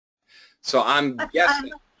So I'm But I'm guessing.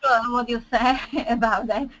 not sure what you say about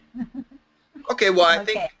that. Okay, well, I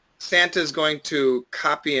think Okay. Santa's going to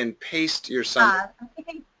copy and paste your summary. I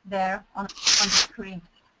think it's there on the screen.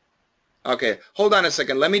 Okay, hold on a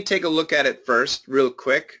second. Let me take a look at it first, real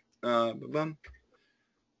quick. Okay,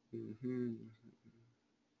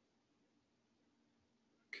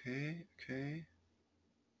 okay.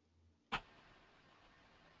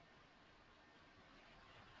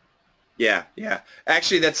 Yeah, yeah.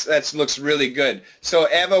 Actually, that's looks really good. So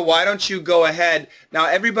Eva, why don't you go ahead now?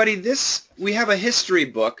 Everybody, this we have a history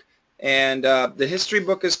book, and the history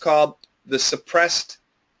book is called "The Suppressed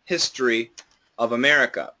History of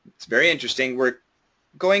America." It's very interesting. We're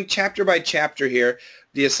going chapter by chapter here.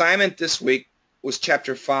 The assignment this week was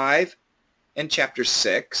chapter 5 and chapter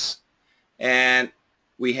 6, and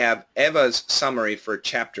we have Eva's summary for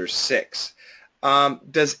chapter 6.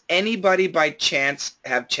 Does anybody by chance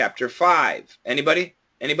have chapter 5? Anybody?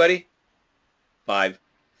 Anybody? 5,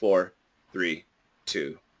 4, 3,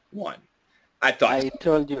 2, 1. I thought I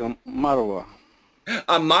told you, Marwa.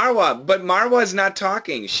 Marwa, but Marwa is not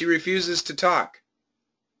talking. She refuses to talk.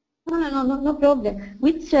 No problem.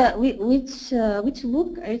 Which book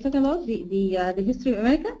are you talking about? The History of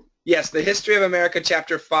America? Yes, the History of America,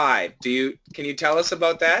 chapter 5. Can you tell us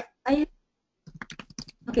about that?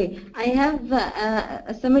 Okay, I have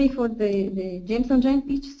a summary for the Jameson Giant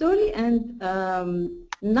Peach story and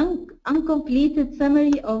uncompleted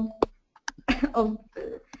summary of of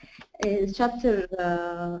chapter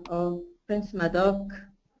of Prince Madoc.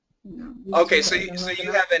 Okay, so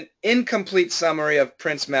you have an incomplete summary of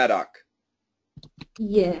Prince Madoc.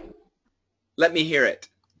 Yeah. Let me hear it.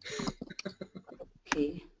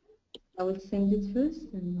 Okay. I will send it first.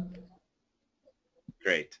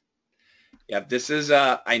 Great. Yeah, this is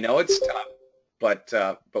I know it's tough,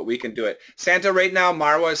 but we can do it. Santa, right now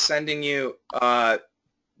Marwa is sending you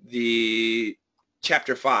the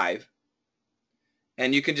chapter 5,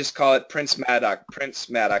 and you can just call it Prince Madoc,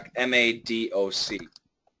 M-A-D-O-C.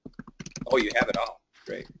 Oh, you have it all.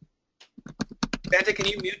 Great. Santa, can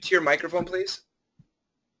you mute your microphone, please?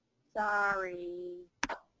 Sorry.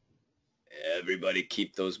 Everybody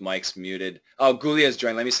keep those mics muted. Oh, Gulia's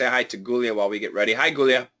joined. Let me say hi to Gulia while we get ready. Hi,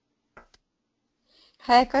 Gulia.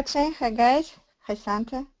 Hi, Coach. Hi, guys. Hi,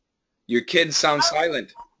 Santa. Your kids sound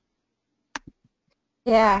silent.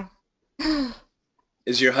 Yeah.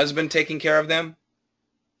 Is your husband taking care of them?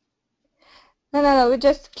 No. We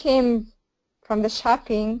just came from the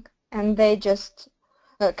shopping, and they just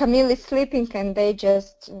Camille is sleeping, and they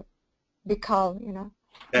just be calm, you know.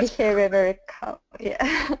 That's Behave very calm.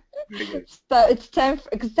 Yeah. very good. So it's time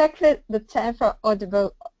exactly the time for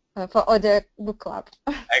audio book club.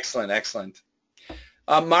 Excellent, excellent.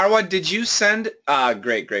 Marwa, did you send?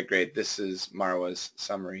 Great. This is Marwa's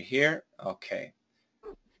summary here. Okay.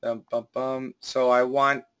 So I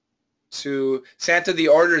want to, Santa, the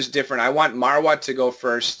order is different. I want Marwa to go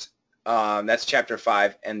first. That's chapter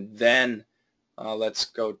 5. And then let's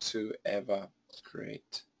go to Eva.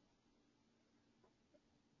 Great.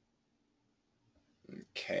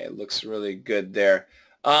 Okay, looks really good there.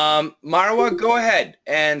 Marwa, go ahead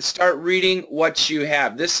and start reading what you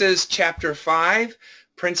have. This is chapter 5,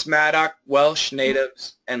 Prince Madoc, Welsh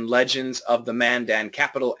Natives, and Legends of the Mandan,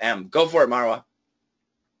 capital M. Go for it, Marwa.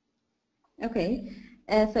 Okay,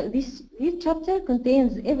 so this chapter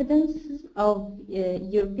contains evidence of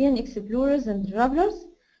European explorers and travelers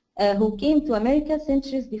who came to America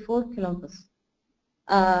centuries before Columbus.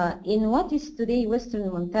 In what is today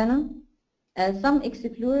western Montana, some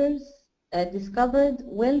explorers discovered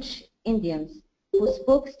Welsh Indians who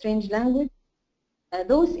spoke strange language.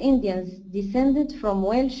 Those Indians descended from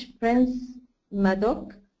Welsh Prince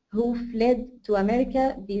Madoc, who fled to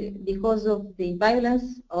America because of the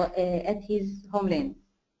violence at his homeland.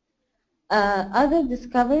 Other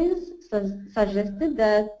discoveries suggested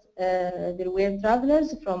that there were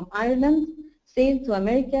travelers from Ireland sailed to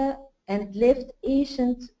America and left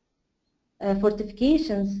ancient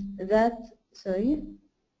fortifications that,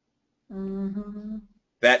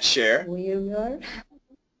 that share. Where we are?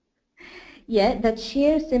 Yeah, that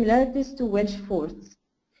share similarities to Welsh forts.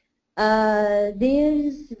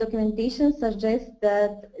 There's documentation suggests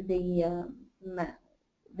that the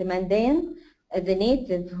Mandan, the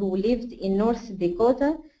native who lived in North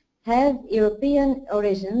Dakota, have European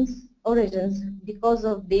origins because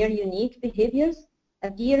of their unique behaviors,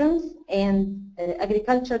 appearance, and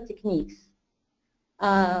agriculture techniques.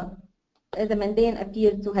 The Mandan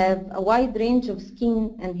appear to have a wide range of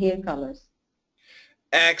skin and hair colors.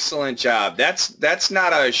 Excellent job. That's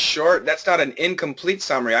not an incomplete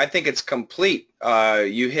summary. I think it's complete.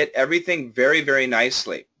 You hit everything very, very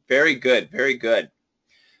nicely. Very good, very good.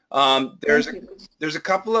 There's Thank you. there's a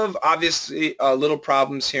couple of obviously little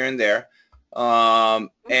problems here and there,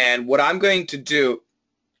 and what I'm going to do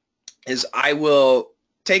is I will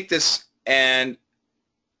take this and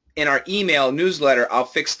in our email newsletter I'll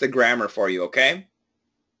fix the grammar for you. Okay?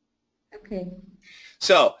 Okay.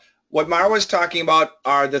 So what Mara was talking about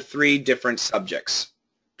are the three different subjects.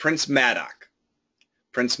 Prince Madoc.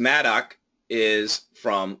 Prince Madoc is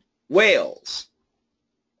from Wales,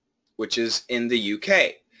 which is in the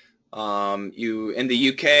UK. In the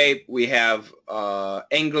UK we have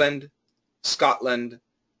England, Scotland,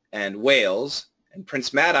 and Wales. And Prince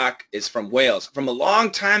Madoc is from Wales, from a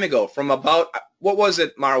long time ago, from about, what was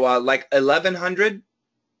it, Marwa, like 1100?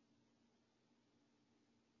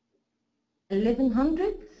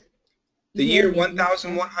 1100? The Yeah, year maybe.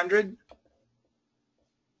 1100?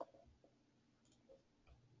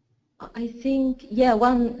 I think, yeah,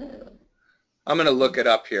 one. I'm going to look it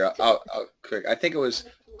up here. I'll quick. I think it was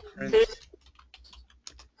Prince.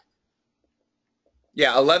 Yeah,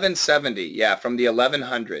 1170. Yeah, from the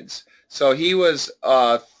 1100s. So he was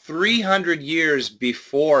 300 years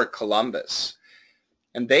before Columbus.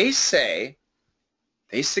 And the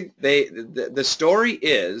story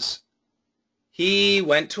is he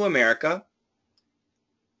went to America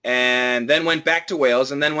and then went back to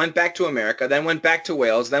Wales and then went back to America, then went back to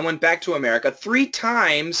Wales, then went back to America 3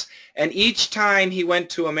 times, and each time he went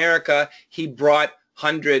to America, he brought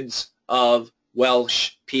hundreds of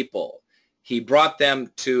Welsh people. He brought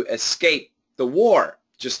them to escape the war,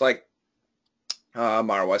 just like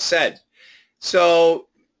Marwa said. So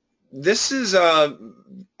this is a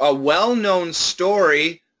well-known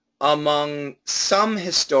story among some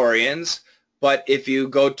historians, but if you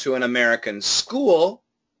go to an American school,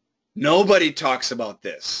 nobody talks about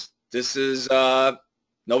this. This is,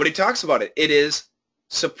 nobody talks about it. It is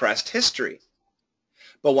suppressed history.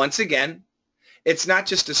 But once again, it's not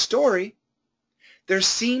just a story. There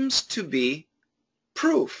seems to be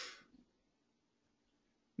proof.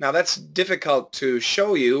 Now that's difficult to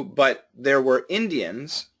show you, but there were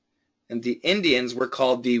Indians, and the Indians were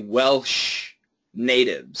called the Welsh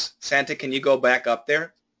natives. Santa, can you go back up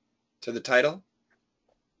there to the title?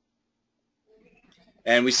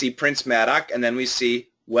 And we see Prince Madoc, and then we see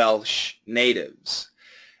Welsh natives.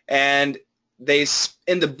 And they,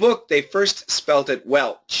 in the book, they first spelt it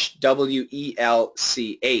Welch, W-E-L-C-H.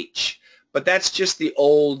 But that's just the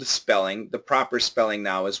old spelling. The proper spelling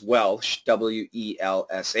now is Welsh,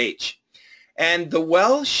 W-E-L-S-H. And the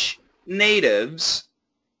Welsh natives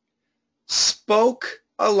spoke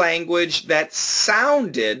a language that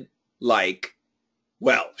sounded like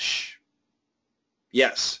Welsh.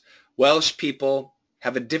 Yes, Welsh people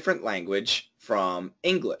have a different language from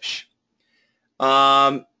English.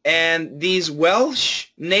 And these Welsh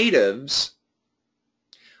natives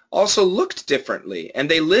also looked differently, and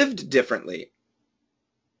they lived differently.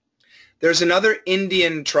 There's another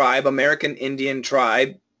Indian tribe, American Indian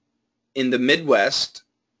tribe, in the Midwest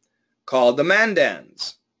called the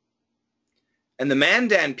Mandans. And the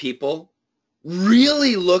Mandan people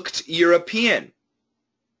really looked European.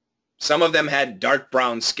 Some of them had dark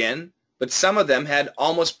brown skin, but some of them had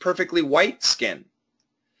almost perfectly white skin.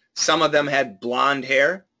 Some of them had blonde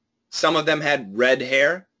hair. Some of them had red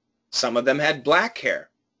hair. Some of them had black hair.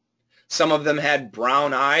 Some of them had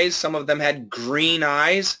brown eyes. Some of them had green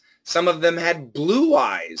eyes. Some of them had blue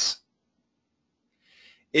eyes.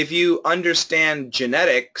 If you understand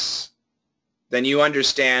genetics, then you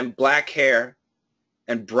understand black hair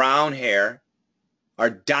and brown hair are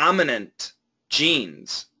dominant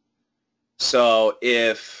genes. So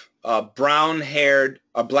if a black-haired,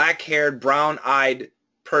 brown-eyed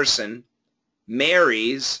person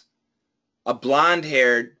marries a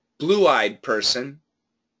blonde-haired, blue-eyed person,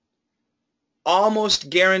 almost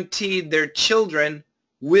guaranteed their children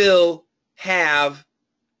will have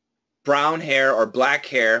brown hair or black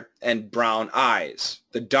hair and brown eyes.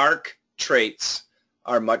 The dark traits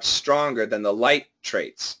are much stronger than the light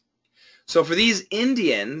traits. So for these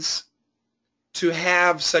Indians to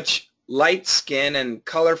have such light skin and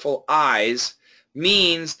colorful eyes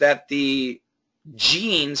means that the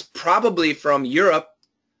genes, probably from Europe,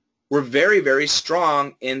 were very, very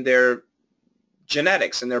strong in their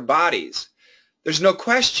genetics, in their bodies. There's no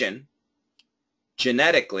question,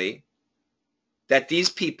 genetically, that these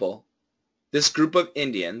people, this group of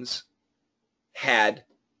Indians, had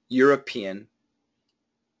European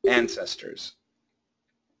ancestors.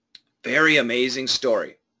 Very amazing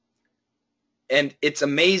story. And it's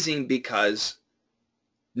amazing because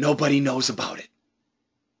nobody knows about it.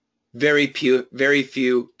 Very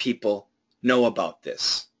few people know about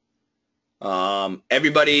this.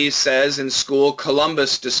 Everybody says in school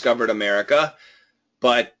Columbus discovered America,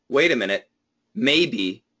 but wait a minute,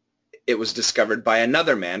 maybe it was discovered by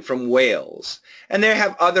another man from Wales. And they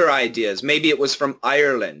have other ideas. Maybe it was from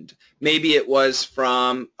Ireland. Maybe it was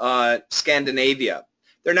from Scandinavia.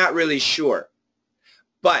 They're not really sure.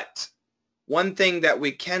 But one thing that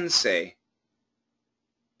we can say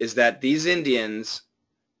is that these Indians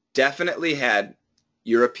definitely had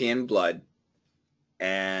European blood,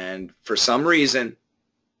 and for some reason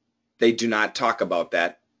they do not talk about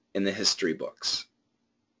that in the history books.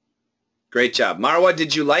 Great job. Marwa,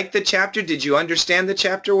 did you like the chapter? Did you understand the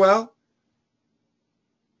chapter well?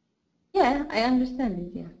 Yeah, I understand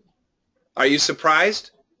it, yeah. Are you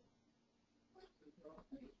surprised?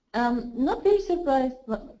 Not very surprised,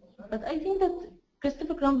 but I think that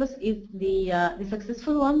Christopher Columbus is the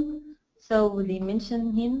successful one, so they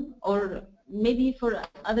mention him, or maybe for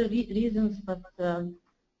other reasons, but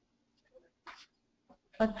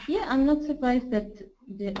yeah, I'm not surprised that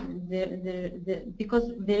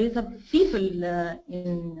because there is a people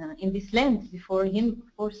in this land before him,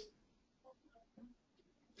 of course.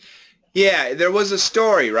 Yeah, there was a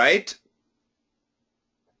story, right?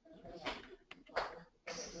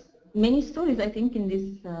 Many stories, I think, in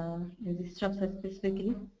this chapter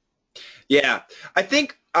specifically. Yeah, I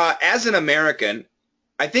think as an American,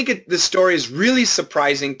 I think this story is really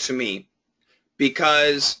surprising to me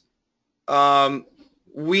because I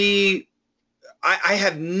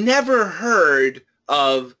have never heard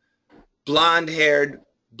of blonde-haired,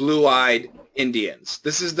 blue-eyed Indians.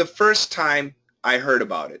 This is the first time I heard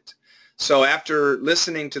about it. So after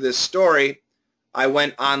listening to this story, I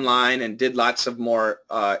went online and did lots of more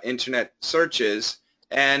internet searches,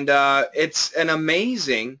 and it's an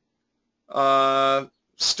amazing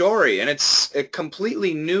story, and it's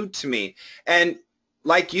completely new to me. And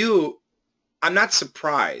like you, I'm not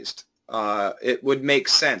surprised. It would make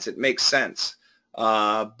sense. It makes sense.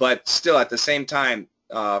 But still, at the same time,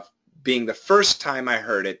 being the first time I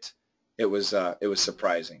heard it, it was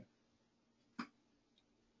surprising.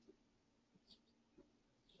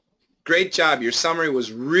 Great job. Your summary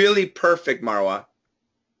was really perfect, Marwa.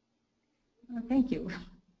 Thank you.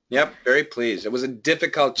 Yep, very pleased. It was a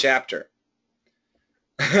difficult chapter.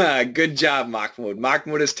 Good job, Mahmoud.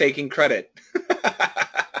 Mahmoud is taking credit.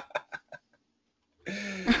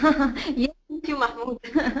 Yes, thank you, Mahmoud.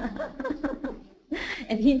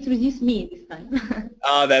 And he introduced me this time.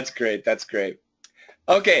 Oh, that's great. That's great.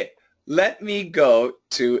 Okay, let me go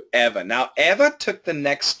to Eva. Now, Eva took the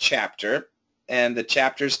next chapter, and the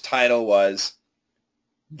chapter's title was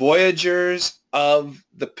Voyagers of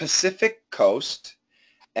the Pacific Coast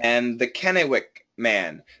and the Kennewick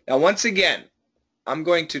Man. Now, once again, I'm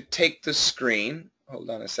going to take the screen. Hold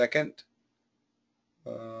on a second.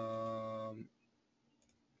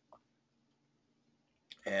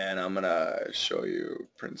 And I'm going to show you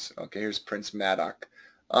Prince. Okay, here's Prince Madoc.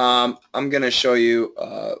 I'm going to show you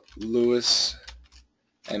Lewis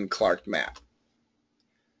and Clark map.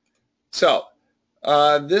 So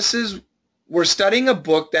we're studying a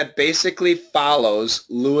book that basically follows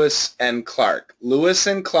Lewis and Clark. Lewis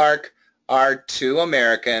and Clark are two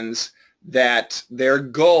Americans that their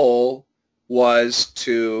goal was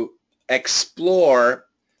to explore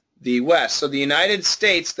the West. So the United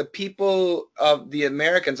States, the people of the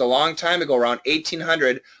Americans a long time ago, around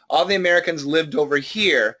 1800, all the Americans lived over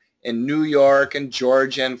here in New York and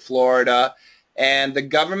Georgia and Florida, and the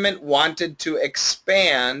government wanted to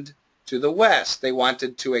expand to the West. They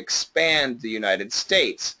wanted to expand the United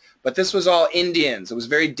States. But this was all Indians. It was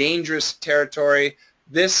very dangerous territory.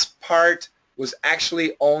 This part was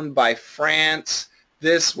actually owned by France.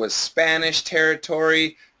 This was Spanish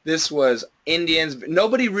territory. This was Indians.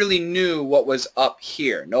 Nobody really knew what was up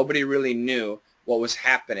here. Nobody really knew what was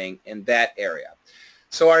happening in that area.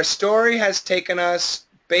 So our story has taken us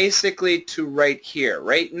basically to right here.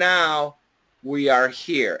 Right now, we are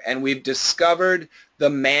here, and we've discovered the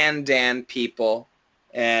Mandan people,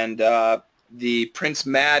 and the Prince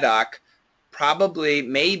Madoc probably,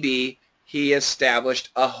 maybe, he established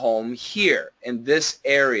a home here in this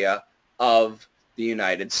area of the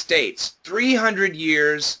United States 300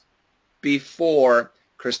 years before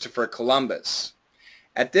Christopher Columbus.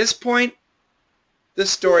 At this point, the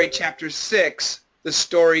story, chapter 6, the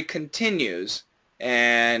story continues,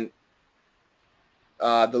 and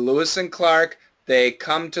the Lewis and Clark, they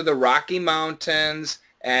come to the Rocky Mountains,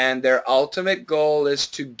 and their ultimate goal is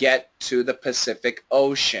to get to the Pacific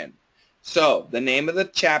Ocean. So the name of the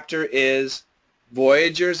chapter is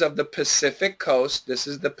Voyagers of the Pacific Coast. This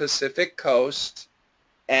is the Pacific Coast,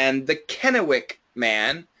 and the Kennewick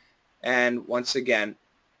Man. And once again,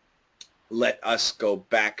 let us go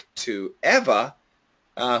back to Eva,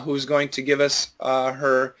 who's going to give us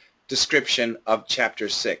her description of Chapter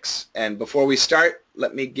 6. And before we start,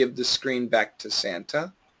 let me give the screen back to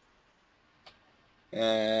Santa.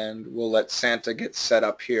 And we'll let Santa get set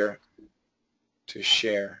up here to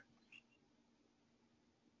share.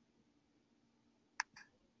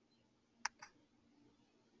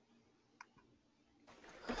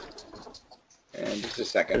 And just a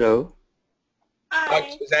second. Hello.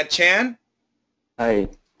 Is that Chan? Hi.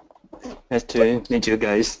 Nice to meet you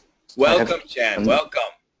guys. Welcome, Chan. Welcome.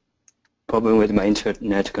 Problem with my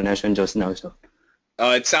internet connection just now, so.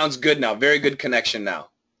 It sounds good now. Very good connection now.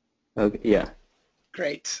 Okay, yeah.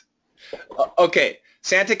 Great. Okay,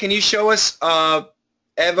 Santa, can you show us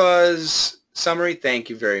Eva's summary? Thank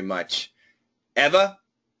you very much. Eva,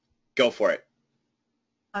 go for it.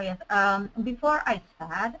 Oh yes. Before I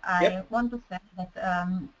start, I Yep. want to say that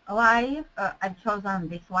why I've chosen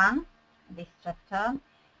this one, this chapter.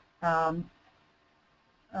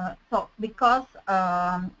 So because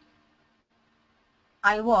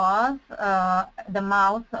I was the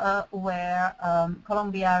mouth where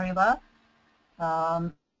Columbia River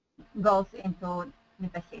goes into the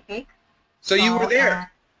Pacific. So you were there.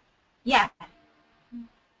 Yeah.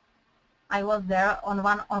 I was there on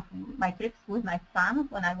one of my trips with my son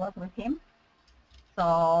when I was with him.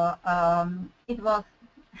 So it was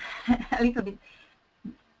a little bit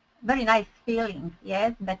very nice feeling,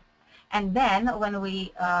 yes. But and then when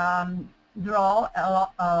we draw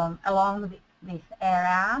along this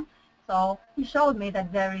area, so he showed me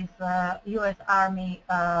that there is a U.S. Army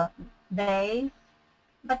base,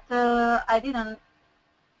 but I didn't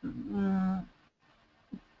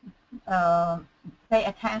pay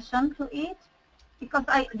attention to it because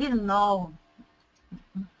I didn't know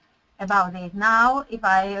about it. Now, if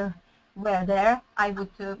I were there, I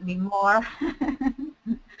would be more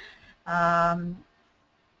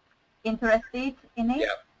interested in it,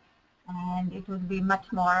 Yeah. and it would be much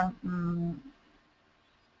more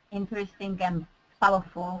interesting and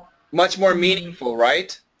powerful. Much more meaningful,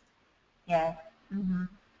 right? Yes. Mm-hmm.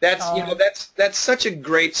 That's that's such a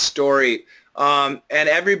great story. And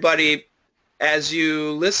everybody, as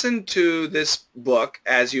you listen to this book,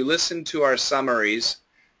 as you listen to our summaries,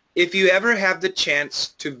 if you ever have the chance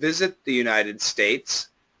to visit the United States,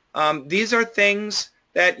 these are things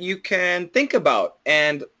that you can think about.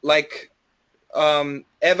 And like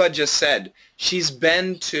Eva just said, she's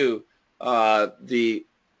been to the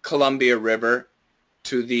Columbia River,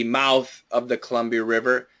 to the mouth of the Columbia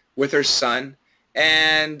River with her son.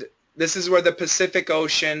 And this is where the Pacific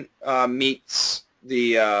Ocean meets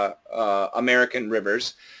the American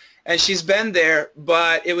rivers. And she's been there,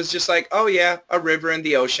 but it was just like, oh yeah, a river in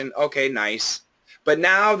the ocean. Okay, nice. But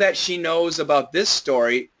now that she knows about this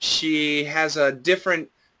story, she has a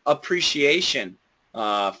different appreciation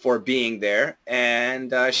for being there,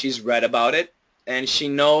 and she's read about it, and she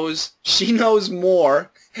knows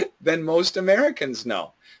more than most Americans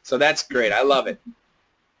know. So that's great. I love it.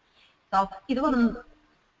 So it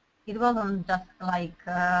wasn't just like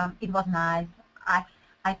it was nice.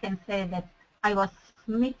 I can say that I was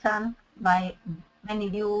smitten by many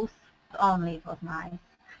views. Only it was nice.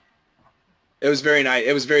 It was very nice.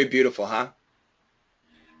 It was very beautiful, huh?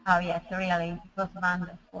 Oh yes, really, it was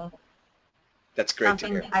wonderful. That's great to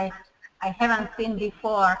Something hear. I haven't seen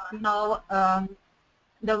before. You know,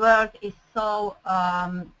 the world is so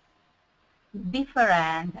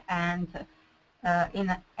different, and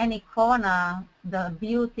in any corner the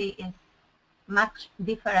beauty is much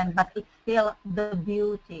different, but it's still the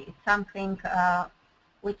beauty. It's something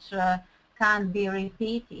which can't be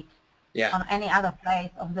repeated on any other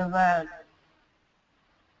place of the world.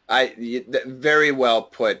 Very well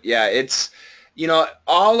put. Yeah, it's,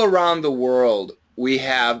 all around the world we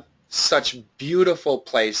have such beautiful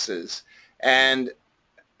places, and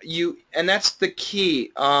that's the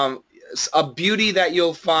key. A beauty that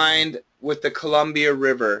you'll find with the Columbia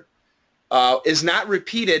River is not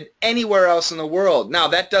repeated anywhere else in the world. Now,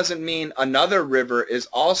 that doesn't mean another river is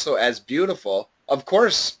also as beautiful. Of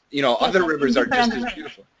course, other rivers are just as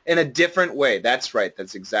beautiful in a different way. That's right.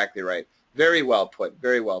 That's exactly right. Very well put.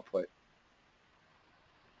 Very well put.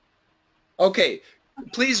 Okay,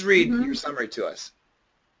 please read your summary to us.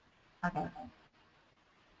 Okay.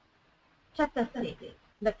 Chapter 6.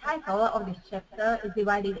 The title of this chapter is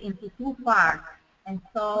divided into two parts, and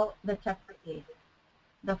so the chapter is.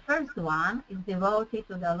 The first one is devoted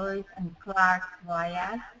to the Lewis and Clark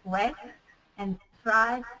voyage west and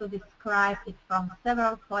tries to describe it from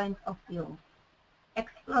several points of view.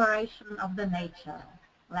 Exploration of the nature,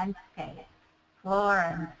 landscape,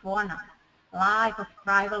 flora and fauna, life of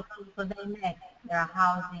tribal people they met, their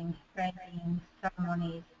housing, trading,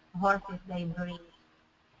 ceremonies, horses they breed.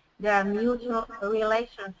 their mutual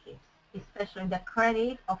relationships, especially the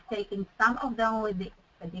credit of taking some of them with the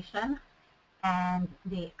expedition and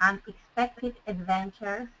the unexpected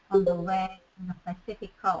adventures on the way in the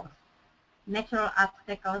Pacific coast, natural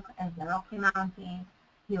obstacles as the Rocky Mountains,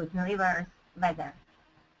 huge rivers, weather.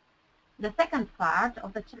 The second part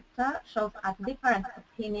of the chapter shows us different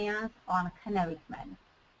opinions on Kennewick Man,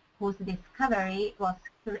 whose discovery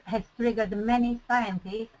has triggered many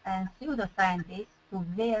scientists and pseudoscientists to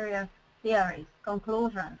various theories,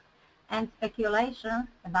 conclusions, and speculations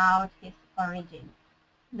about his origin.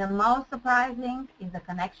 The most surprising is the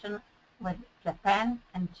connection with Japan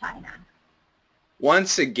and China.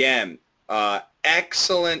 Once again,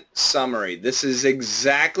 excellent summary. This is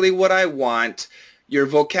exactly what I want. Your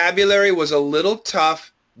vocabulary was a little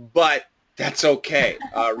tough, but that's okay.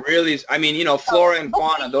 Really, I mean, you know, flora and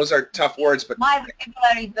fauna, those are tough words, but my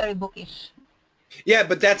vocabulary is very bookish. yeah,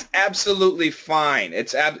 but that's absolutely fine.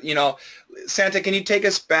 It's, you know, Santa, can you take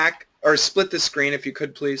us back or split the screen if you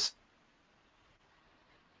could, please?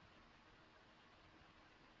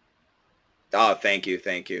 Oh, thank you,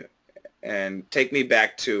 thank you. And take me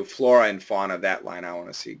back to flora and fauna, that line I want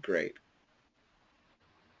to see. Great.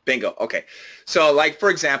 Bingo. Okay. So, like, for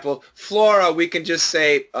example, flora, we can just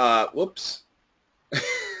say, whoops.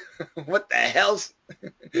 What the hell's...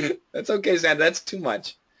 That's okay, Santa. That's too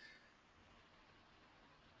much.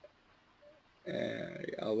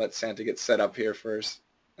 I'll let Santa get set up here first.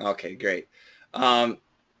 Okay, great.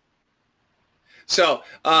 So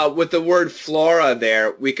with the word flora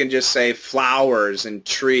there, we can just say flowers and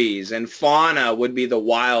trees, and fauna would be the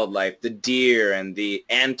wildlife, the deer and the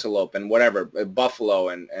antelope and whatever, buffalo,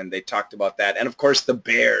 and they talked about that. And of course the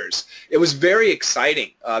bears. It was very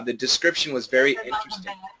exciting. The description was very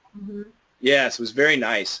interesting. Mm-hmm. Yes, it was very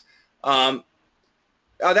nice. Oh,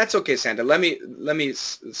 that's okay, Santa. Let me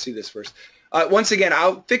see this first. Once again,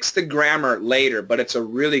 I'll fix the grammar later, but it's a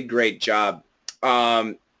really great job.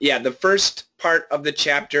 Yeah, the first part of the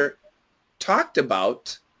chapter talked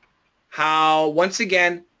about how, once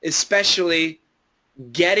again, especially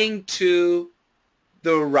getting to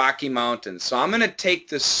the Rocky Mountains. So I'm going to take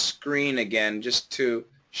the screen again just to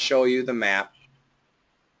show you the map.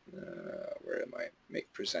 Where am I?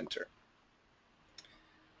 Make presenter.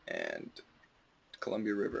 And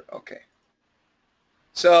Columbia River. Okay.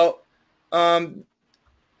 So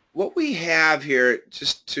what we have here,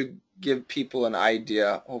 just to give people an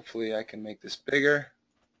idea, hopefully I can make this bigger.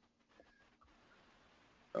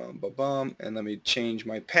 And let me change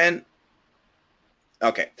my pen.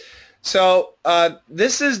 Okay, so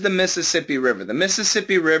this is the Mississippi River. The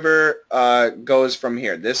Mississippi River goes from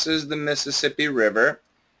here. This is the Mississippi River,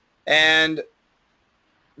 and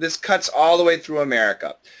this cuts all the way through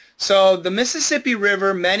America. So the Mississippi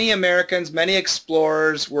River, many Americans, many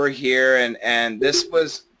explorers were here, and this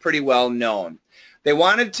was pretty well known. They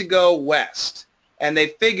wanted to go west, and they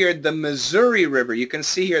figured the Missouri River, you can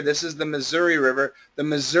see here, this is the Missouri River. The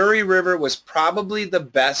Missouri River was probably the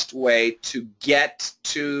best way to get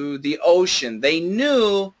to the ocean. They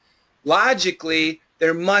knew, logically,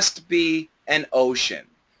 there must be an ocean.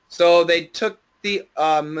 So they took the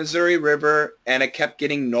Missouri River, and it kept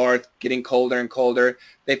getting north, getting colder and colder.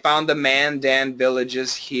 They found the Mandan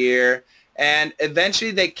villages here, and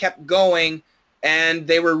eventually they kept going, and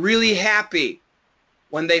they were really happy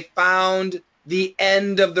when they found the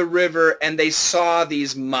end of the river and they saw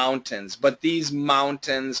these mountains. But these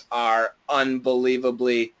mountains are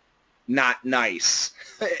unbelievably not nice.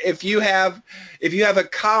 If you have a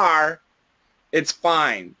car, it's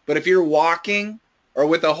fine. But if you're walking or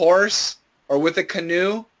with a horse or with a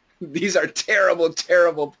canoe, these are terrible,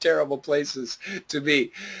 terrible, terrible places to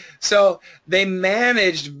be. So they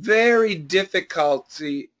managed with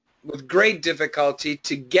great difficulty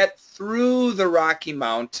to get through the Rocky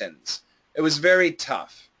Mountains. It was very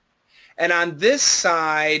tough. And on this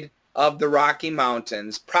side of the Rocky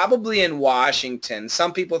Mountains, probably in Washington,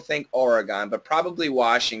 some people think Oregon, but probably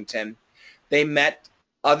Washington, they met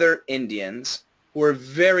other Indians who were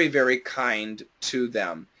very, very kind to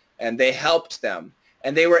them, and they helped them.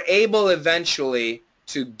 And they were able eventually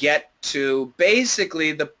to get to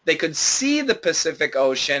basically, they could see the Pacific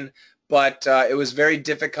Ocean, but it was very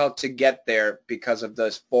difficult to get there because of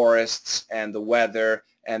those forests and the weather,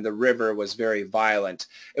 and the river was very violent.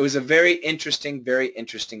 It was a very interesting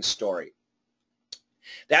story.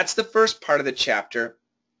 That's the first part of the chapter.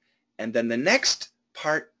 And then the next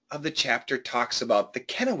part of the chapter talks about the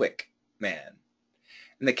Kennewick Man.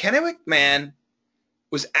 And the Kennewick Man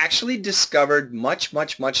was actually discovered much,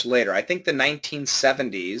 much, much later. I think the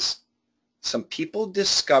 1970s, some people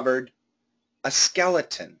discovered a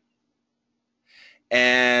skeleton.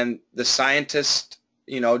 And the scientists,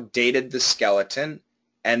 dated the skeleton,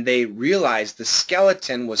 and they realized the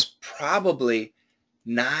skeleton was probably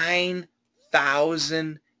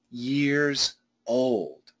 9,000 years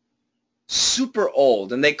old. Super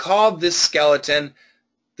old. And they called this skeleton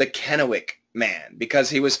the Kennewick Man because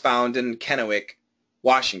he was found in Kennewick,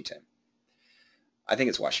 Washington. I think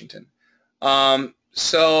it's Washington.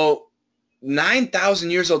 So 9,000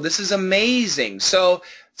 years old. This is amazing. So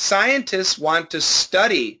scientists want to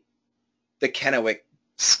study the Kennewick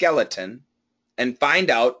skeleton and find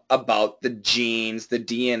out about the genes, the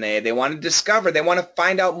DNA. They want to discover, they want to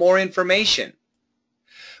find out more information.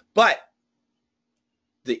 But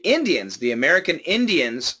the Indians, the American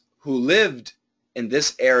Indians who lived in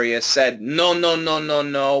this area said, no, no, no, no,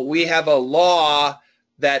 no. We have a law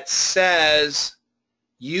that says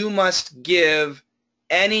you must give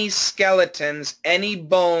any skeletons, any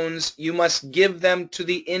bones, you must give them to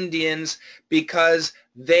the Indians because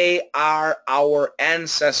they are our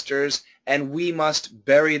ancestors and we must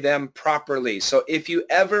bury them properly. So if you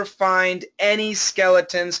ever find any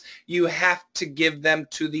skeletons, you have to give them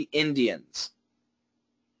to the Indians.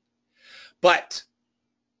 But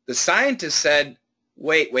the scientists said,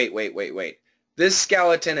 wait. This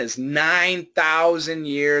skeleton is 9,000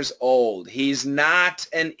 years old. He's not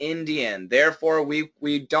an Indian. Therefore,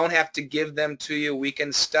 we don't have to give them to you. We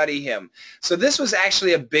can study him. So this was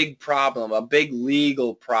actually a big problem, a big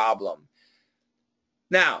legal problem.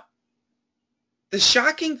 Now, the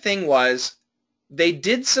shocking thing was they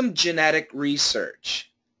did some genetic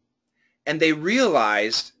research, and they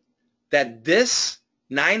realized that this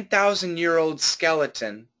 9,000-year-old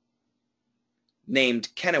skeleton named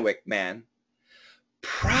Kennewick Man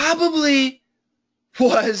probably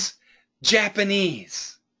was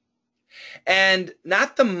Japanese. And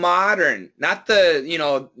not the modern, not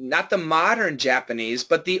the modern Japanese,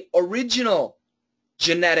 but the original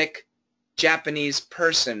genetic Japanese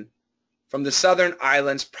person from the southern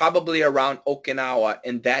islands, probably around Okinawa,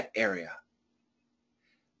 in that area.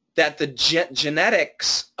 That the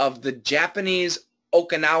genetics of the Japanese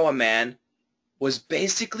Okinawa man was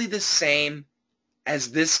basically the same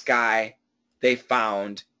as this guy they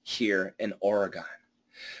found here in Oregon.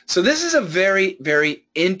 So this is a very, very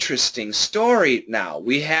interesting story now.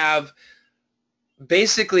 We have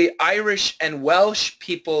basically Irish and Welsh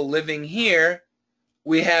people living here.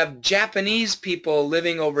 We have Japanese people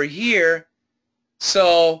living over here.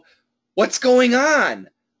 So what's going on?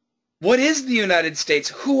 What is the United States?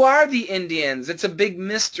 Who are the Indians? It's a big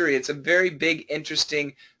mystery. It's a very big,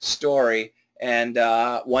 interesting story. And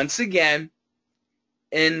once again,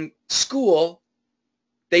 in school,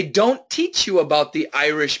 they don't teach you about the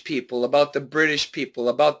Irish people, about the British people,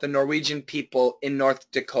 about the Norwegian people in North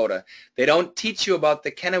Dakota. They don't teach you about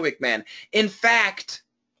the Kennewick Man. In fact,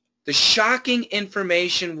 the shocking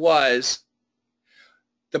information was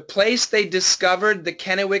the place they discovered the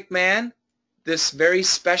Kennewick Man, this very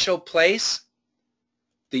special place,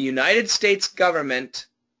 the United States government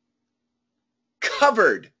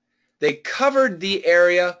covered the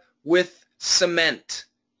area with cement.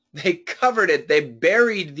 They covered it. They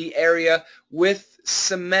buried the area with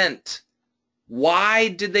cement. Why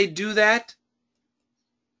did they do that?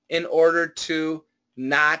 In order to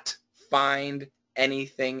not find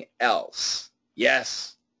anything else.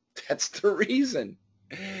 Yes, that's the reason.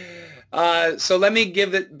 So let me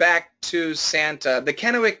give it back to Santa. The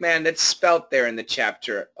Kennewick Man, that's spelt there in the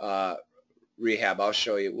chapter rehab. I'll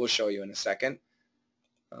show you. We'll show you in a second.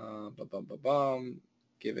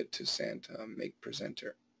 Give it to Santa. Make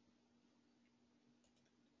presenter.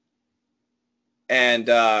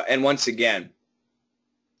 And once again,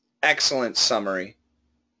 excellent summary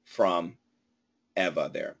from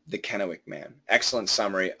Eva there, the Kennewick Man. Excellent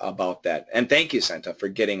summary about that. And thank you, Santa, for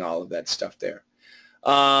getting all of that stuff there.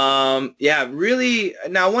 Yeah, really,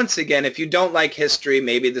 now once again, if you don't like history,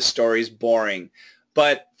 maybe the story's boring.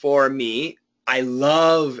 But for me, I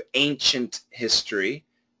love ancient history,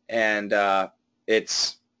 and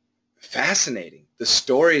it's fascinating. The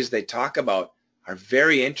stories they talk about are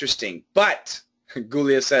very interesting. But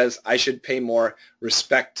Gulia says, I should pay more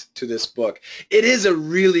respect to this book. It is a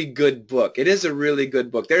really good book. It is a really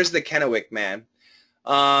good book. There's the Kennewick Man,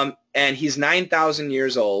 and he's 9,000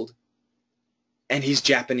 years old, and he's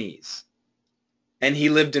Japanese, and he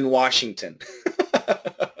lived in Washington.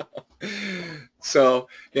 So,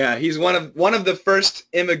 yeah, he's one of the first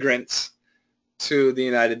immigrants to the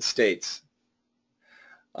United States.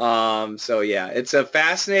 So, yeah, it's a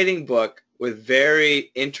fascinating book with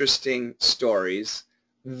very interesting stories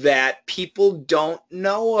that people don't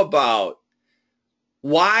know about.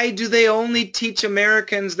 Why do they only teach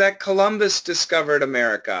Americans that Columbus discovered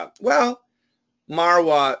America? Well,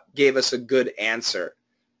 Marwa gave us a good answer.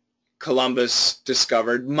 Columbus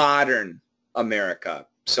discovered modern America.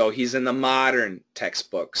 So he's in the modern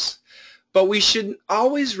textbooks. But we should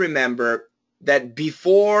always remember that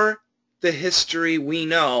before the history we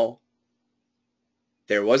know,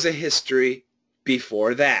 there was a history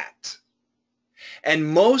before that. And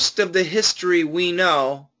most of the history we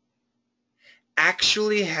know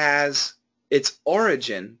actually has its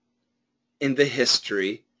origin in the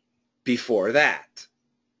history before that.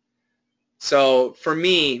 So for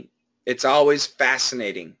me, it's always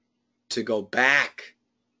fascinating to go back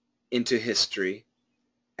into history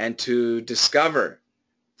and to discover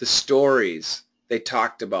the stories they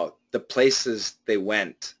talked about, the places they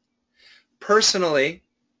went. Personally,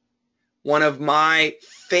 one of my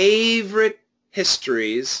favorite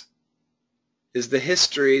histories is the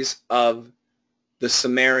histories of the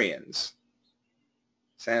Sumerians.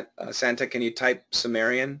 Santa, can you type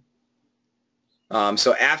Sumerian?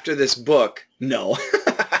 So after this book, no.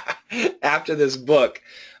 After this book,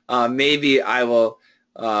 maybe I will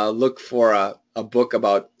look for a book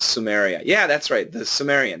about Sumeria. Yeah, that's right, the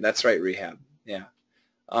Sumerian. That's right, Rehab. Yeah,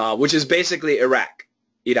 which is basically Iraq,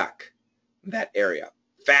 that area.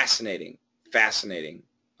 Fascinating, fascinating,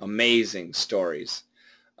 amazing stories.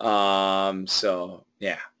 So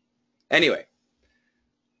yeah. Anyway,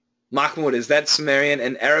 Mahmoud, is that Sumerian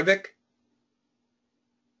in Arabic?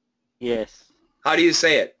 Yes. How do you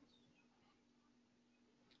say it?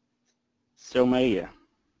 Sumeria.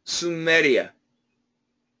 Sumeria.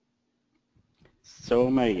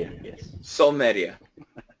 Sumeria, yes. Sumeria.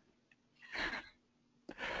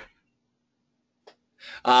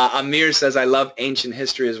 Amir says, I love ancient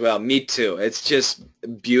history as well. Me too. It's just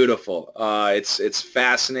beautiful. It's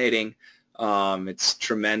fascinating. It's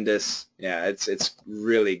tremendous. Yeah, it's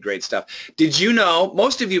really great stuff. Did you know,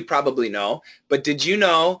 most of you probably know, but did you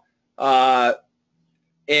know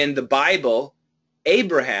in the Bible,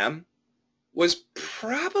 Abraham was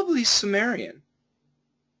probably Sumerian?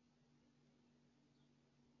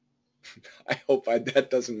 I hope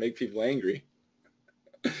that doesn't make people angry.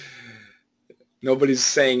 Nobody's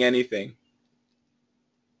saying anything.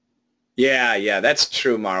 Yeah, that's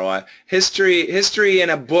true, Marwa. History in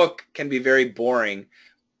a book can be very boring,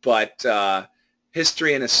 but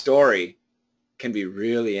history in a story can be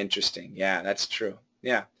really interesting. Yeah, that's true.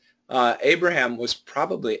 Yeah. Abraham was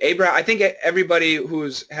probably, I think everybody who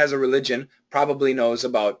has a religion probably knows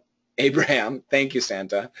about Abraham. Thank you,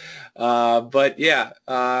 Santa. But yeah,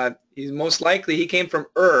 he's most likely, he came from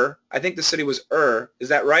Ur. I think the city was Ur. Is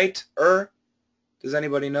that right? Ur? Does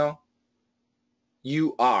anybody know?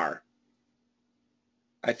 You are.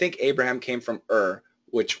 I think Abraham came from Ur,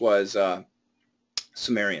 which was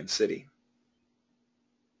Sumerian city.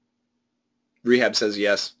 Rehab says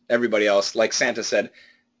yes. Everybody else, like Santa said,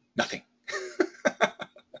 nothing.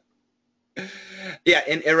 Yeah,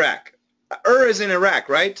 in Iraq. Ur is in Iraq,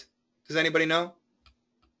 right? Does anybody know?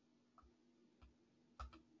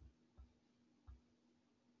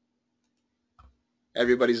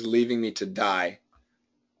 Everybody's leaving me to die.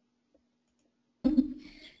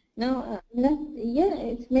 No, not, yeah,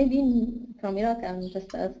 it's maybe from Iraq. I'm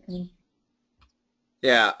just asking.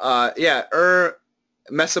 Yeah, Ur,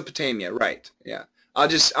 Mesopotamia, right? Yeah. I'm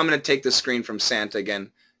gonna take the screen from Santa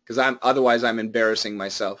again because otherwise I'm embarrassing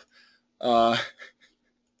myself. So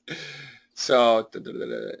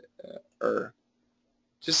Ur,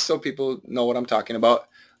 just so people know what I'm talking about.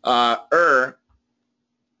 Ur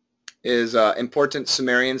is an important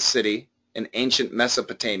Sumerian city in ancient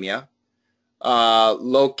Mesopotamia,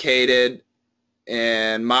 located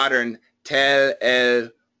in modern Tel El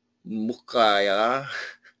Muqayya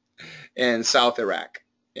in South Iraq.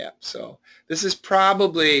 Yeah, so this is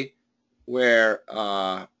probably where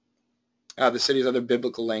the city's other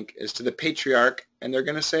biblical link is to the patriarch, and they're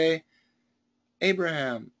going to say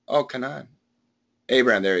Abraham. Oh, Canaan.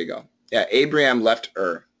 Abraham, there you go. Yeah, Abraham left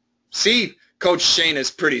Ur. See, Coach Shane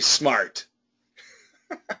is pretty smart.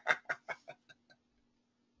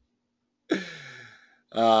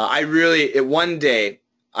 One day,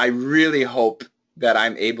 I really hope that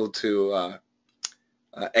I'm able to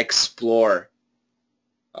explore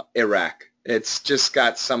Iraq. It's just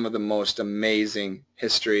got some of the most amazing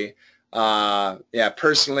history. Yeah,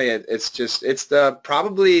 personally, it's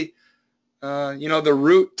probably the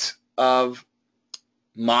root of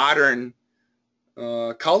modern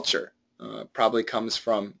culture. Probably comes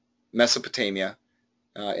from Mesopotamia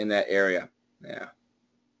in that area.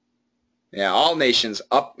 Yeah, all nations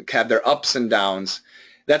have their ups and downs.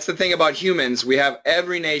 That's the thing about humans.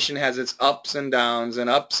 Every nation has its ups and downs and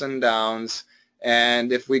ups and downs.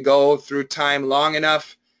 And if we go through time long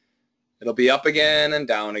enough, it'll be up again and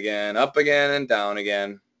down again, up again and down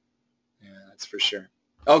again. Yeah, that's for sure.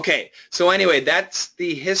 Okay, so anyway, that's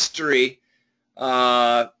the history,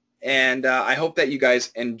 and I hope that you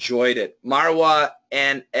guys enjoyed it. Marwa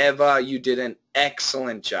and Eva, you did an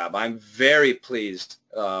excellent job. I'm very pleased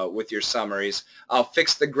with your summaries. I'll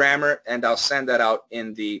fix the grammar, and I'll send that out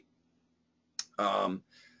in the um,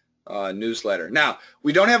 newsletter. Now,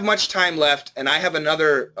 we don't have much time left, and I have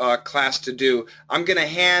another class to do. I'm going to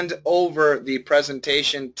hand over the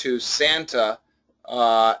presentation to Santa,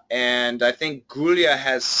 and I think Gulia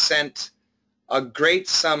has sent a great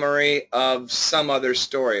summary of some other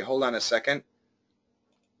story. Hold on a second.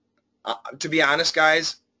 To be honest,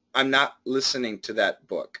 guys, I'm not listening to that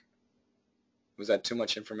book. Was that too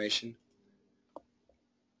much information?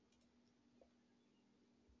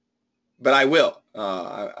 But I will.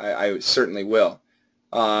 I certainly will.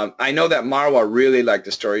 I know that Marwa really liked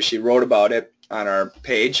the story. She wrote about it on our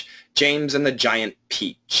page, James and the Giant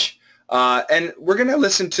Peach. And we're going to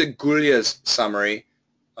listen to Gulia's summary.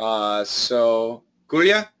 So,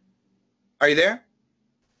 Gulia, are you there?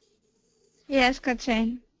 Yes,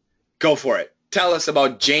 Katrin. Go for it. Tell us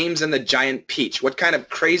about James and the Giant Peach. What kind of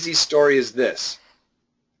crazy story is this?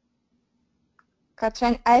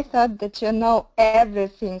 Katrin, I thought that you know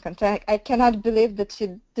everything, Katrin. I cannot believe that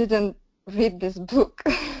you didn't read this book.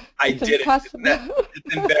 I It's didn't. impossible.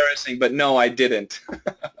 It's embarrassing, but no, I didn't.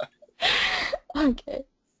 Okay.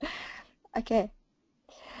 Okay.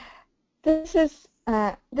 This is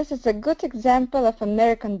a good example of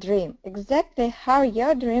American dream. Exactly how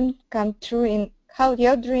your dreams come true in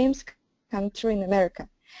America.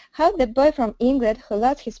 How the boy from England who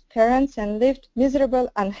lost his parents and lived miserable,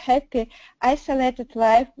 unhappy, isolated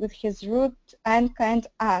life with his rude, unkind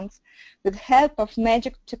aunts, with help of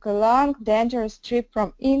magic took a long, dangerous trip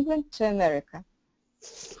from England to America.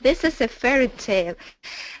 This is a fairy tale,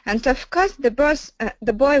 and of course the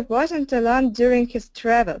boy wasn't alone during his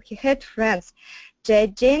travel. He had friends,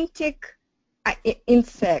 gigantic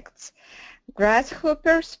insects,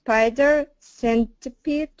 grasshopper, spider,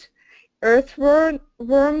 centipede, earthworm,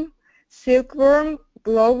 silkworm,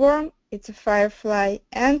 glowworm, it's a firefly,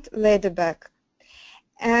 and ladybug.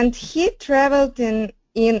 And he traveled in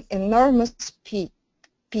enormous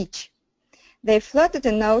peach. They floated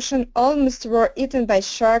in the ocean, almost were eaten by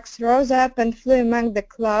sharks, rose up and flew among the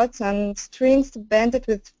clouds on strings banded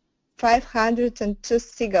with 502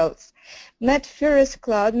 seagulls. Met furious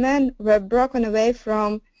cloudmen, were broken away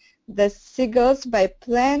from the seagulls by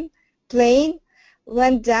plane,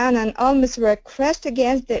 went down and almost were crashed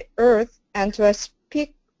against the earth and were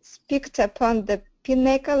picked upon the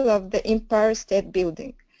pinnacle of the Empire State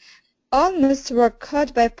Building. Almost were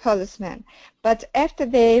caught by policemen, but after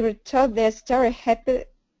they retold their story,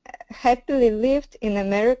 happily lived in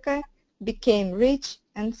America, became rich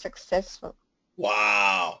and successful.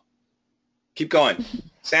 Wow. Keep going.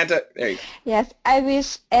 Santa, there you go. Yes, I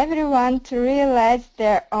wish everyone to realize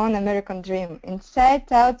their own American dream.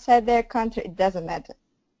 Inside, outside their country, it doesn't matter.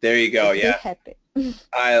 There you go, Just yeah. be happy.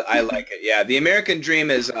 I like it. Yeah, the American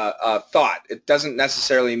dream is a thought. It doesn't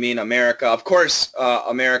necessarily mean America. Of course,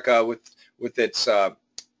 America with its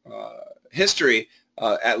history,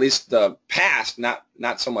 at least the past,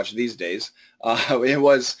 not so much these days. It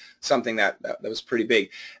was something that was pretty big.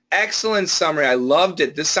 Excellent summary. I loved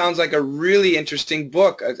it. This sounds like a really interesting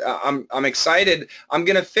book. I'm excited. I'm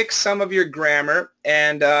gonna fix some of your grammar,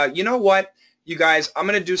 and you know what, you guys, I'm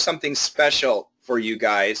gonna do something special for you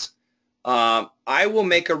guys. I will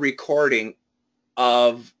make a recording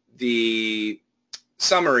of the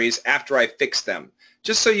summaries after I fix them,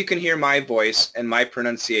 just so you can hear my voice and my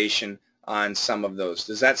pronunciation on some of those.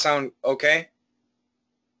 Does that sound okay?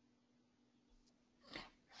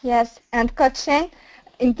 Yes, and Coach Shane,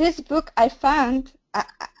 in this book I found,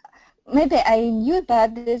 maybe I knew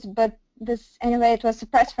about this, but anyway, it was a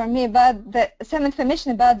surprise for me, about some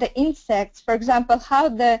information about the insects. For example, how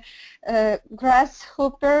the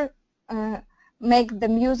grasshopper make the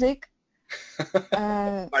music.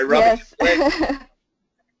 By rubbing Yes. it.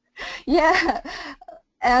 Yeah,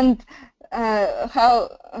 and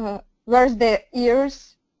how where's the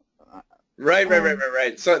ears?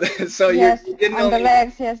 Right. So Yes, you didn't on the only,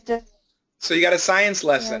 legs. Yes, just so you got a science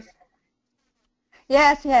lesson.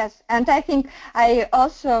 yes, and I think I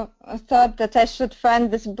also thought that I should find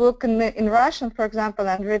this book in Russian, for example,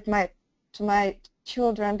 and read to my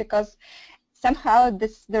children, because somehow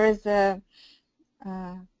there is a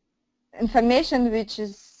information which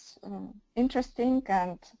is interesting,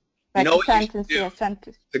 and You like know a what you should sentence, do? yeah,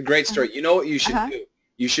 sentence. It's a great story. You know what you should Uh-huh. do?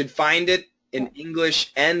 You should find it in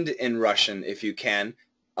English and in Russian if you can,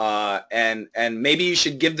 and maybe you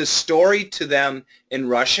should give the story to them in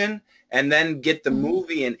Russian, and then get the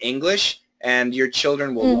movie in English, and your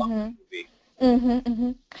children will love the movie.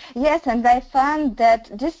 Yes, and I found that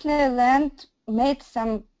Disneyland made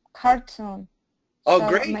some cartoon. Oh, So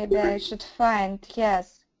great. maybe I should find,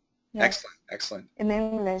 yes, Excellent, yes, excellent. in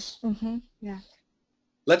English. Yeah.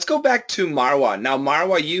 Let's go back to Marwa. Now,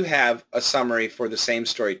 Marwa, you have a summary for the same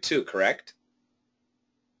story too, correct?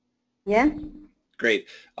 Yeah, Great.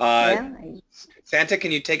 yeah. Santa,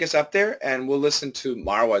 can you take us up there and we'll listen to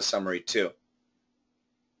Marwa's summary too.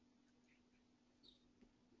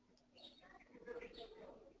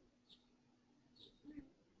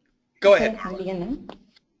 Go ahead, Okay, I'm Marwa. beginning.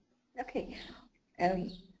 Okay.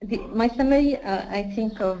 My summary, I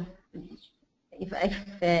think of if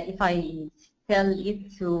I tell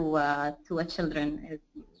it to a children,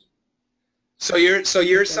 So your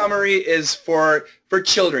is, summary is for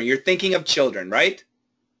children. You're thinking of children, right?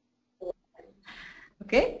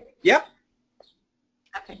 okay. Yep.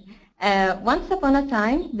 Okay. Once upon a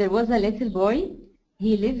time, there was a little boy.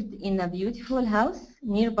 He lived in a beautiful house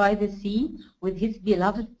nearby the sea with his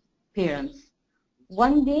beloved parents.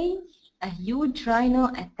 One day, a huge rhino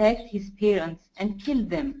attacked his parents and killed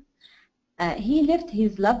them. He left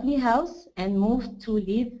his lovely house and moved to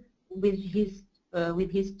live with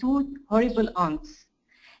his two horrible aunts.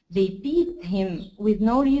 They beat him with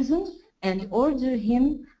no reason and ordered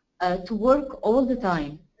him to work all the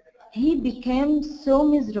time. He became so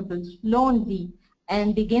miserable, lonely,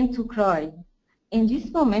 and began to cry. In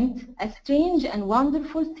this moment, a strange and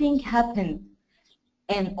wonderful thing happened.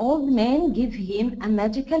 An old man gave him a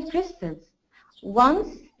magical crystal. Once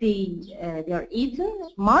they are eaten,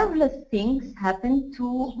 marvelous things happen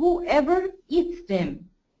to whoever eats them.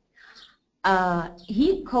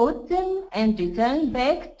 He caught them and returned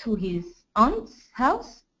back to his aunt's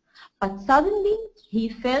house, but suddenly he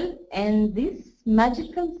fell and these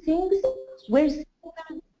magical things were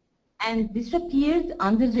scattered and disappeared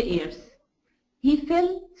under the earth. He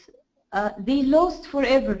felt they lost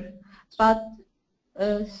forever, but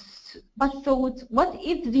thought, what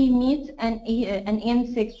if they meet an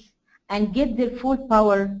insect and get their full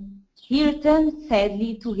power? He returned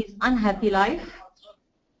sadly to his unhappy life.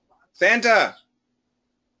 Santa.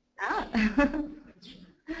 Ah.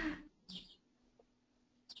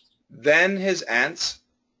 Then his aunts.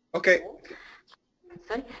 Okay.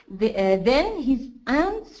 Sorry. Then his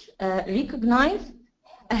aunts recognized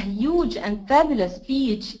a huge and fabulous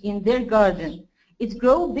peach in their garden. It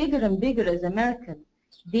grew bigger and bigger as a miracle.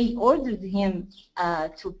 They ordered him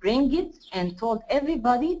to bring it and told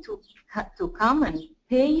everybody to come and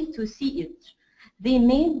pay to see it. They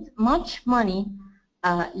made much money.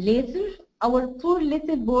 Later, our poor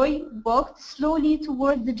little boy walked slowly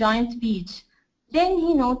toward the giant peach. Then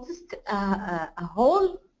he noticed a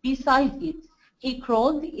hole beside it. He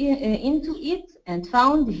crawled into it and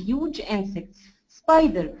found huge insects,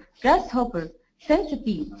 spider, grasshopper,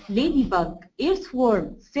 centipede, ladybug,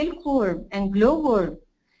 earthworm, silkworm, and glowworm.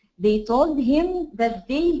 They told him that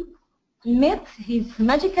they met his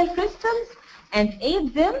magical crystals and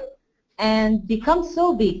ate them and become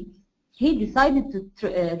so big. They decided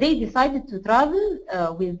to travel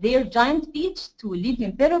with their giant peach to live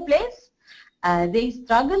in Peroplace. They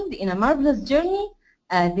struggled in a marvelous journey.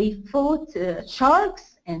 They fought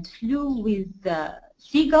sharks and flew with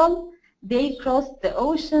seagull. They crossed the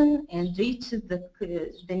ocean and reached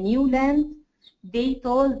the new land. They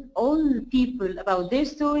told all people about their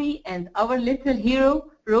story, and our little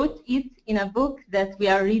hero wrote it in a book that we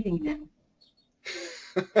are reading now.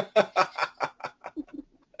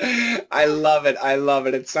 I love it. I love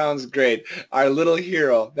it. It sounds great. Our little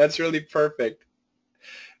hero. That's really perfect.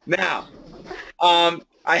 Now,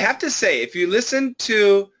 I have to say, if you listen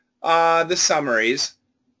to the summaries,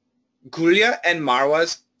 Gulia and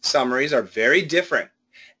Marwa's summaries are very different.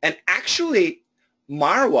 And actually,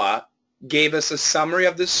 Marwa gave us a summary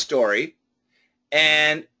of the story,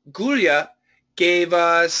 and Gulia gave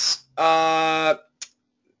us a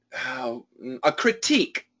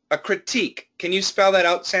critique. A critique. Can you spell that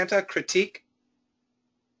out, Santa? Critique?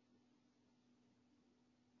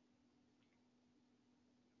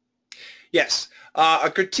 Yes,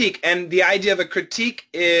 a critique. And the idea of a critique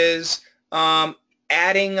is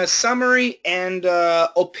adding a summary and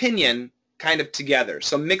opinion kind of together.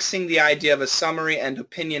 So mixing the idea of a summary and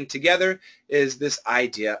opinion together is this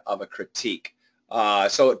idea of a critique.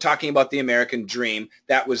 So talking about the American dream,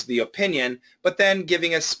 that was the opinion, but then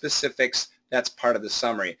giving us specifics, that's part of the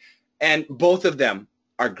summary. And both of them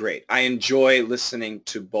are great. I enjoy listening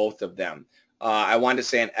to both of them. I want to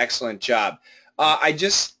say an excellent job. I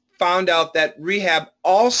just found out that Rehab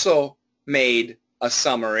also made a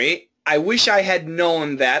summary. I wish I had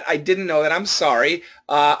known that. I didn't know that. I'm sorry.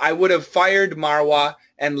 I would have fired Marwa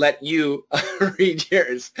and let you read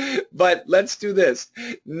yours. But let's do this.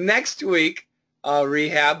 Next week,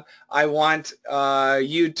 Rehab, I want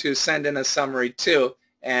you to send in a summary too,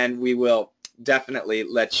 and we will definitely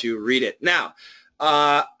let you read it. Now,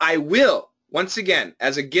 I will, once again,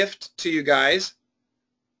 as a gift to you guys,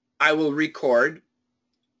 I will record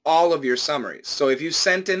all of your summaries. So if you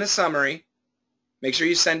sent in a summary, make sure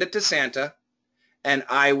you send it to Santa, and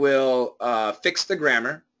I will fix the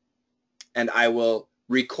grammar, and I will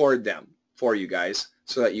record them for you guys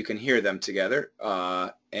so that you can hear them together.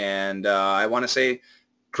 I want to say,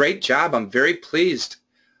 great job. I'm very pleased.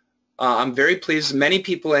 I'm very pleased. Many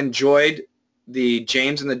people enjoyed the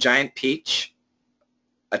James and the Giant Peach.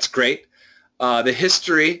 That's great. The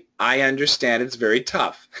history, I understand it's very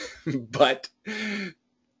tough, but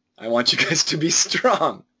I want you guys to be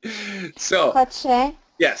strong. So, Jose,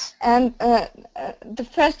 yes. and the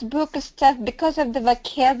first book is tough because of the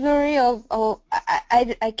vocabulary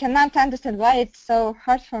I cannot understand why it's so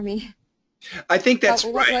hard for me. I think that's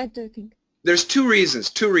right. What do you think? There's three reasons.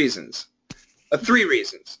 3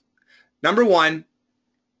 reasons. Number 1,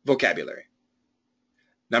 vocabulary.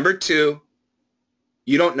 Number 2,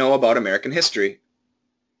 you don't know about American history.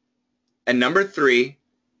 And number 3,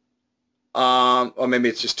 or maybe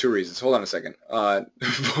it's just 2 reasons. Hold on a second.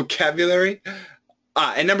 Vocabulary.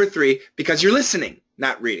 And number 3, because you're listening,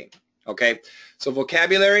 not reading. Okay? So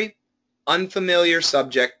vocabulary, unfamiliar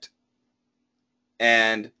subject,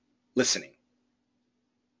 and listening.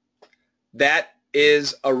 That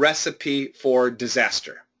is a recipe for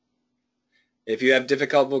disaster. If you have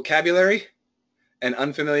difficult vocabulary, an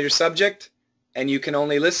unfamiliar subject, and you can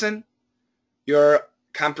only listen, your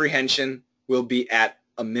comprehension will be at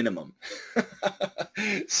a minimum.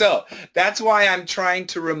 So that's why I'm trying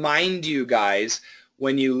to remind you guys,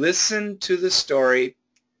 when you listen to the story,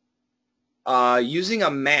 using a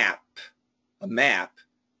map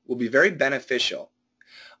will be very beneficial.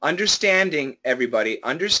 Understanding, everybody,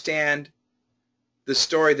 understand the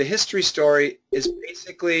story. The history story is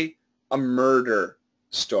basically a murder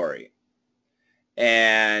story.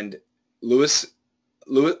 And Lewis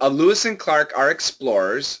and Clark are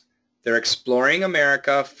explorers. They're exploring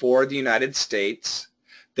America for the United States.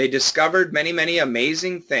 They discovered many, many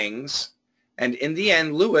amazing things. And in the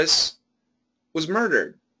end, Lewis was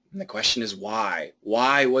murdered. And the question is why?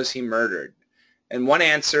 Why was he murdered? And one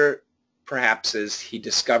answer, perhaps, is he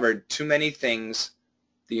discovered too many things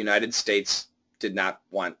the United States did not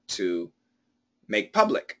want to make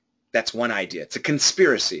public. That's one idea. It's a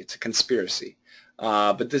conspiracy.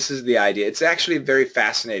 But this is the idea. It's actually a very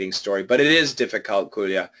fascinating story, but it is difficult,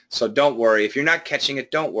 Kulia. So don't worry. If you're not catching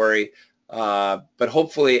it, don't worry. But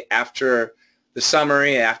hopefully after the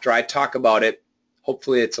summary, after I talk about it,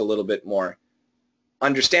 hopefully it's a little bit more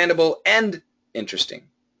understandable and interesting.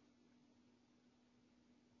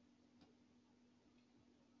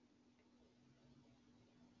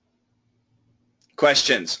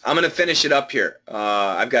 Questions? I'm going to finish it up here.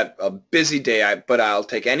 I've got a busy day, but I'll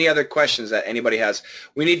take any other questions that anybody has.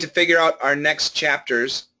 We need to figure out our next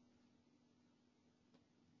chapters.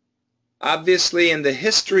 Obviously, in the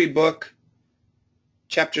history book,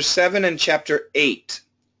 Chapter 7 and Chapter 8,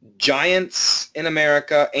 Giants in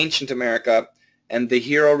America, Ancient America, and the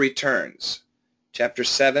Hero Returns. Chapter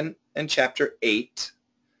 7 and Chapter 8.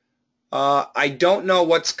 I don't know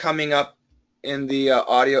what's coming up in the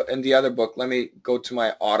audio in the other book. Let me go to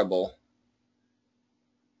my Audible.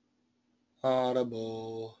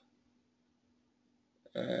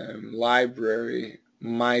 Library,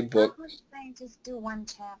 my book. I was saying just do 1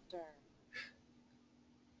 chapter.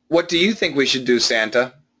 What do you think we should do,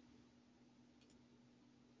 Santa?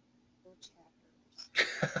 2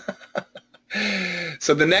 chapters.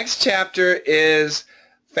 So the next chapter is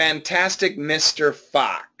Fantastic Mr.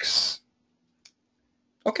 Fox.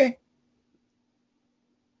 Okay.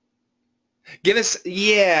 Give us,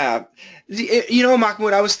 yeah. You know,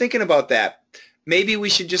 Mahmoud, I was thinking about that. Maybe we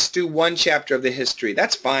should just do 1 chapter of the history.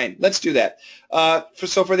 That's fine. Let's do that.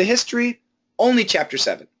 So for the history, only Chapter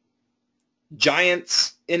 7.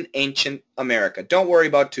 Giants in Ancient America. Don't worry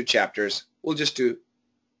about 2 chapters. We'll just do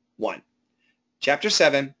 1. Chapter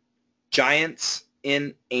 7, Giants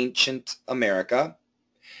in Ancient America.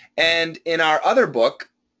 And in our other book,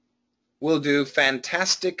 we'll do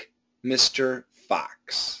Fantastic Mr.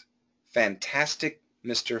 Fox. Fantastic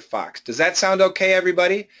Mr. Fox. Does that sound okay,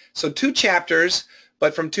 everybody? So 2 chapters,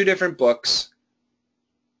 but from 2 different books.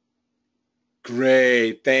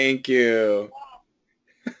 Great. Thank you.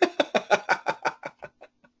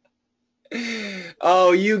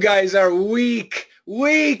 Oh, you guys are weak.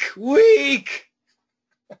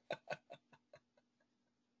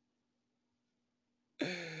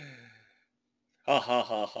 Ha ha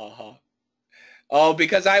ha ha ha. Oh,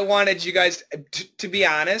 because I wanted you guys, to be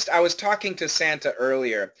honest, I was talking to Santa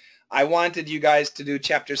earlier. I wanted you guys to do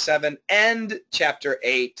Chapter 7 and Chapter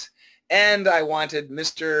 8, and I wanted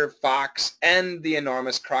Mr. Fox and the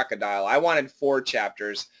Enormous Crocodile. I wanted 4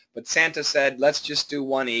 chapters, but Santa said, let's just do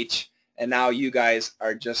 1 each, and now you guys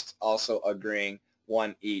are just also agreeing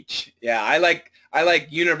 1 each. Yeah, I like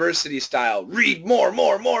university style. Read more,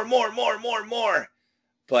 more, more, more, more, more, more.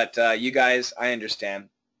 But you guys, I understand.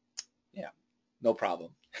 No problem.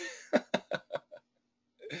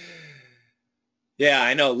 Yeah,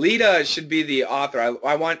 I know. Lita should be the author.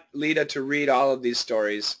 I want Lita to read all of these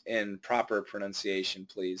stories in proper pronunciation,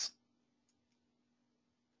 please.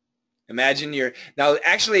 Imagine now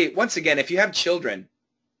actually, once again, if you have children,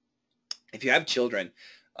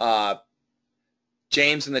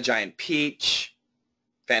 James and the Giant Peach,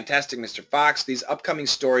 Fantastic Mr. Fox, these upcoming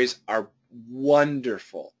stories are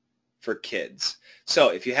wonderful for kids. So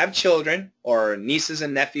if you have children or nieces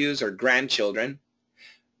and nephews or grandchildren,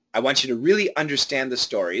 I want you to really understand the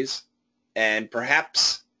stories, and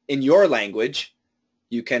perhaps in your language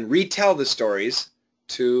you can retell the stories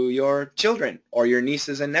to your children or your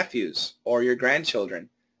nieces and nephews or your grandchildren.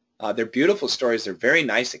 They're beautiful stories. They're very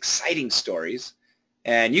nice, exciting stories.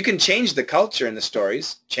 And you can change the culture in the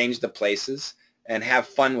stories, change the places, and have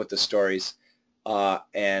fun with the stories.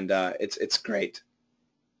 It's great.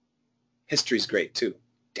 History's great too.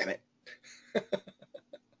 Damn it.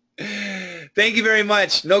 Thank you very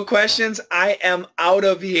much. No questions. I am out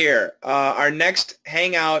of here. Our next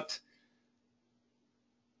hangout,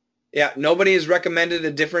 yeah, nobody has recommended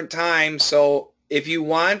a different time. So if you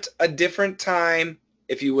want a different time,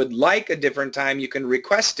 if you would like a different time, you can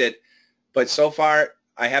request it. But so far,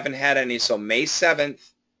 I haven't had any. So May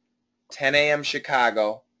 7th, 10 a.m.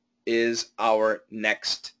 Chicago is our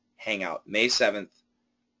next hangout. May 7th,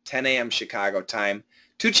 10 a.m. Chicago time.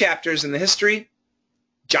 2 chapters in the history,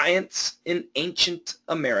 Giants in Ancient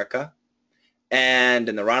America, and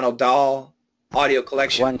in the Ronald Dahl audio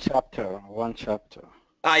collection. One chapter.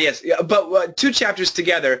 Ah, yes, yeah, but 2 chapters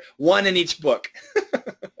together, 1 in each book.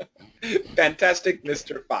 Fantastic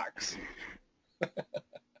Mr. Fox.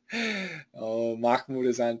 Oh, Mahmoud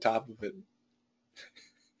is on top of it.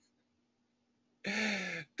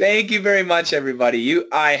 Thank you very much, everybody.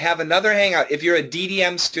 I have another hangout. If you're a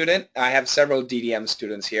DDM student, I have several DDM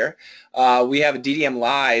students here. We have a DDM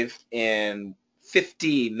live in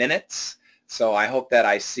 50 minutes, so I hope that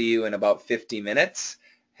I see you in about 50 minutes.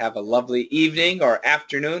 Have a lovely evening or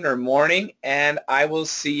afternoon or morning, and I will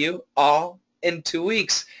see you all in 2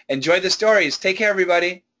 weeks. Enjoy the stories. Take care,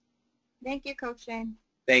 everybody. Thank you, Coach Shane.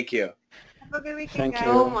 Thank you. Have a good weekend, Thank guys.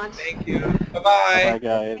 you. So much. Thank you. Bye-bye. Bye,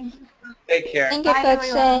 guys. Take care. Thank you, Bye, Coach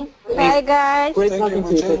everyone. Shane. Bye, guys. Great talking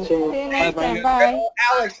to you, Coach. See you next Bye-bye. time. Bye.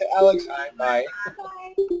 Alex, hi. Bye.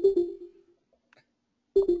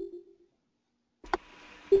 Bye.